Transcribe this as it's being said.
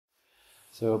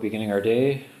So beginning our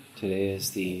day, today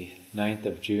is the 9th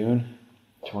of June,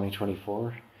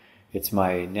 2024. It's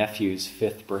my nephew's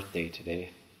 5th birthday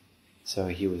today. So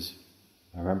I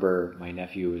remember my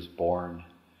nephew was born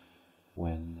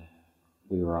when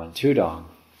we were on Tudong.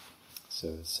 So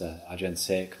it's Ajahn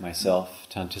Sek, myself,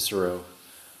 Tantisaro.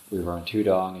 We were on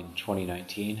Tudong in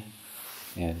 2019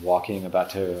 and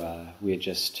we had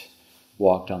just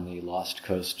walked on the Lost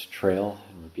Coast Trail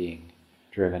and were being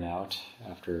driven out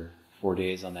after 4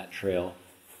 days on that trail,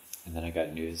 and then I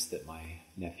got news that my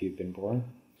nephew had been born.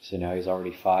 So now he's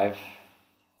already 5.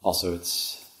 Also,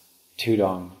 it's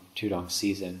Tudong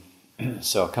season,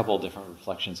 so a couple of different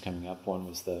reflections coming up. One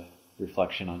was the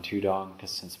reflection on Tudong,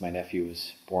 because since my nephew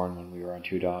was born when we were on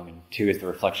Tudong, and 2 is the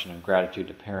reflection on gratitude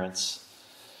to parents,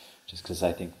 just because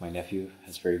I think my nephew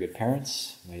has very good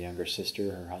parents, my younger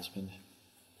sister, her husband.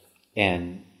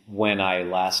 And when I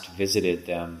last visited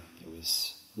them, it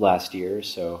was last year,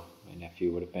 so my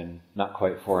nephew would have been not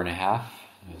quite 4.5.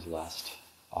 It was last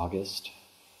August.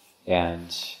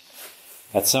 And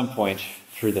at some point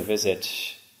through the visit,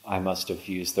 I must have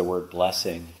used the word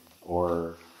blessing,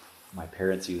 or my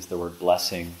parents used the word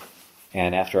blessing.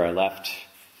 And after I left,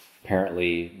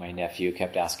 apparently my nephew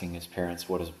kept asking his parents,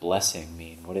 what does blessing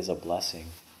mean? What is a blessing?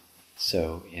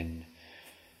 So in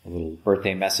a little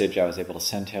birthday message I was able to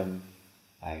send him,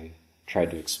 I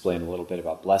tried to explain a little bit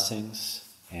about blessings.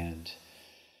 And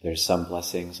there's some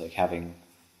blessings like having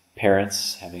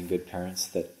good parents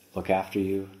that look after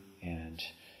you, and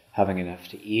having enough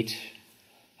to eat,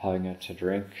 having enough to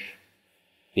drink,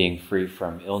 being free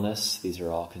from illness. These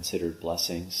are all considered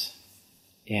blessings,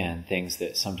 and things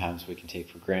that sometimes we can take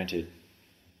for granted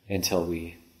until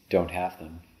we don't have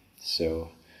them. So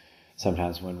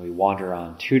sometimes when we wander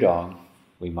on Tudong,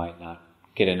 we might not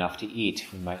get enough to eat.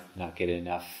 We might not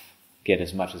get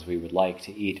as much as we would like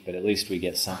to eat, but at least we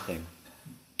get something.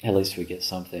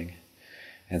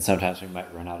 And sometimes we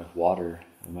might run out of water.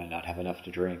 We might not have enough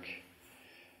to drink.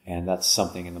 And that's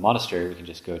something in the monastery. We can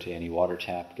just go to any water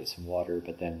tap, get some water.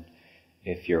 But then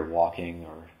if you're walking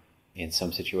or in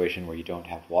some situation where you don't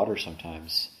have water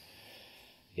sometimes,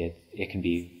 it can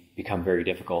become very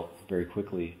difficult very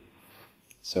quickly.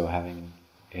 So having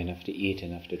enough to eat,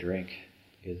 enough to drink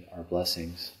are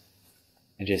blessings.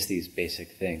 And just these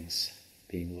basic things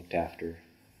being looked after.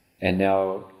 And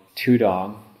now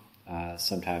Tudong,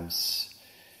 sometimes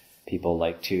people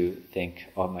like to think,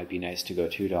 it might be nice to go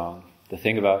Tudong. The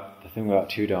thing about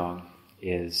Tudong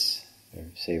is,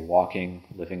 say, walking,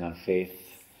 living on faith,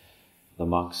 the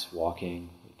monks walking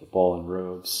with the bowl and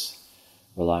robes,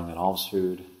 relying on alms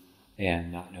food,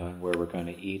 and not knowing where we're going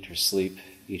to eat or sleep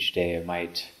each day. It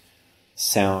might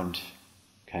sound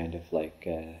kind of like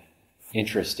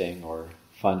interesting or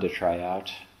fun to try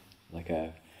out,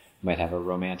 might have a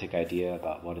romantic idea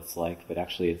about what it's like, but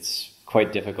actually it's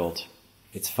quite difficult.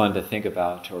 It's fun to think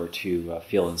about or to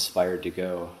feel inspired to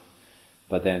go,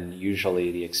 but then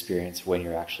usually the experience when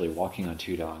you're actually walking on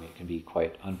Tudong, it can be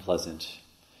quite unpleasant.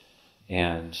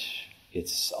 And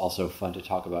it's also fun to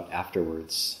talk about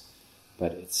afterwards,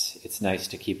 but it's nice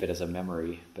to keep it as a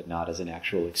memory, but not as an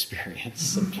actual experience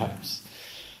sometimes.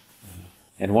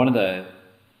 And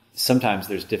sometimes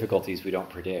there's difficulties we don't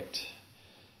predict.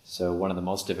 So one of the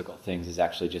most difficult things is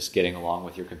actually just getting along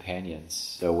with your companions.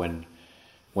 So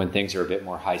when things are a bit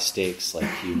more high stakes, like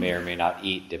you may or may not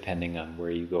eat depending on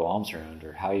where you go alms around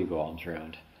or how you go alms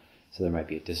around. So there might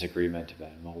be a disagreement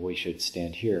about, we should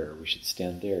stand here, or we should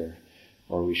stand there,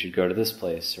 or we should go to this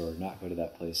place or not go to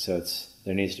that place. So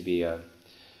there needs to be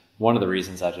one of the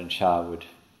reasons Ajahn Chah would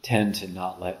tend to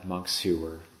not let monks who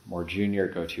were more junior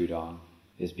go Tudong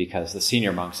is because the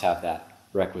senior monks have that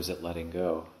requisite letting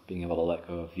go. Being able to let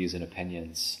go of views and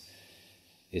opinions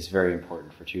is very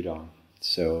important for Tudong.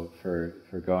 So for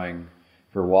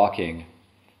walking,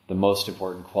 the most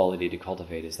important quality to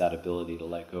cultivate is that ability to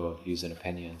let go of views and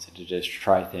opinions and to just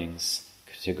try things,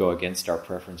 to go against our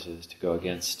preferences, to go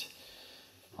against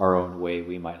our own way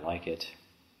we might like it,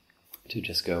 to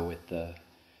just go with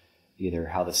either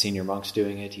how the senior monk's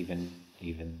doing it,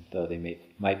 even though they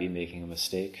might be making a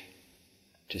mistake,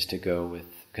 just to go with,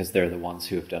 because they're the ones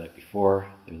who have done it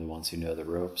before, they're the ones who know the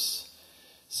ropes.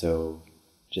 So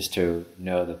just to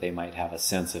know that they might have a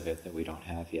sense of it that we don't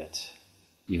have yet,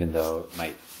 even though it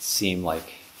might seem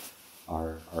like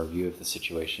our view of the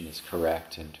situation is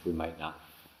correct and we might not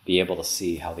be able to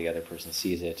see how the other person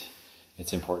sees it.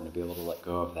 It's important to be able to let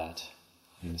go of that,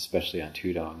 and especially on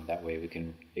Tudong. That way it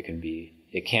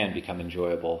can become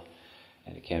enjoyable,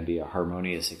 and it can be a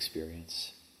harmonious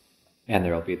experience. And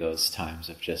there will be those times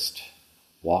of just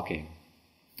walking,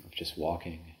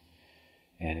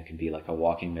 and it can be like a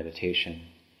walking meditation.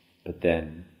 But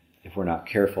then if we're not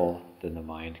careful, then the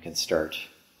mind can start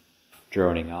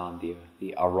droning on.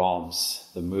 The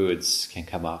arams, the moods can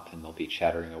come up and they'll be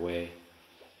chattering away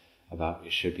about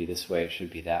it should be this way, it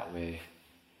should be that way.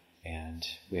 And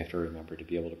we have to remember to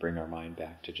be able to bring our mind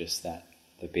back to just that,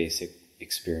 the basic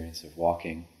experience of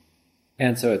walking.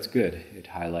 And so it's good. It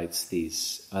highlights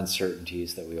these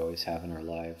uncertainties that we always have in our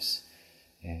lives.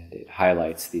 And it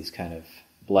highlights these kind of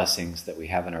blessings that we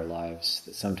have in our lives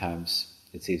that sometimes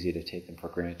it's easy to take them for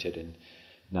granted and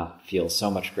not feel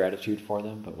so much gratitude for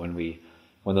them. But when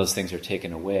those things are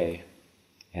taken away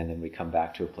and then we come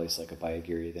back to a place like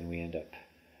Abhayagiri, then we end up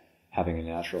having a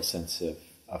natural sense of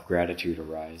gratitude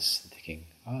arise, thinking,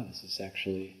 oh, this is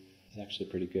actually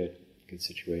pretty good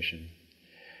situation.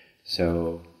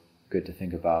 So good to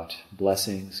think about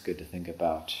blessings, good to think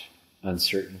about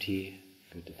uncertainty,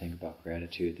 good to think about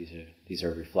gratitude. These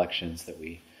are reflections that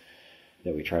we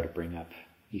try to bring up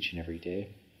each and every day.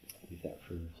 Leave that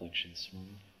for reflection this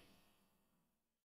morning.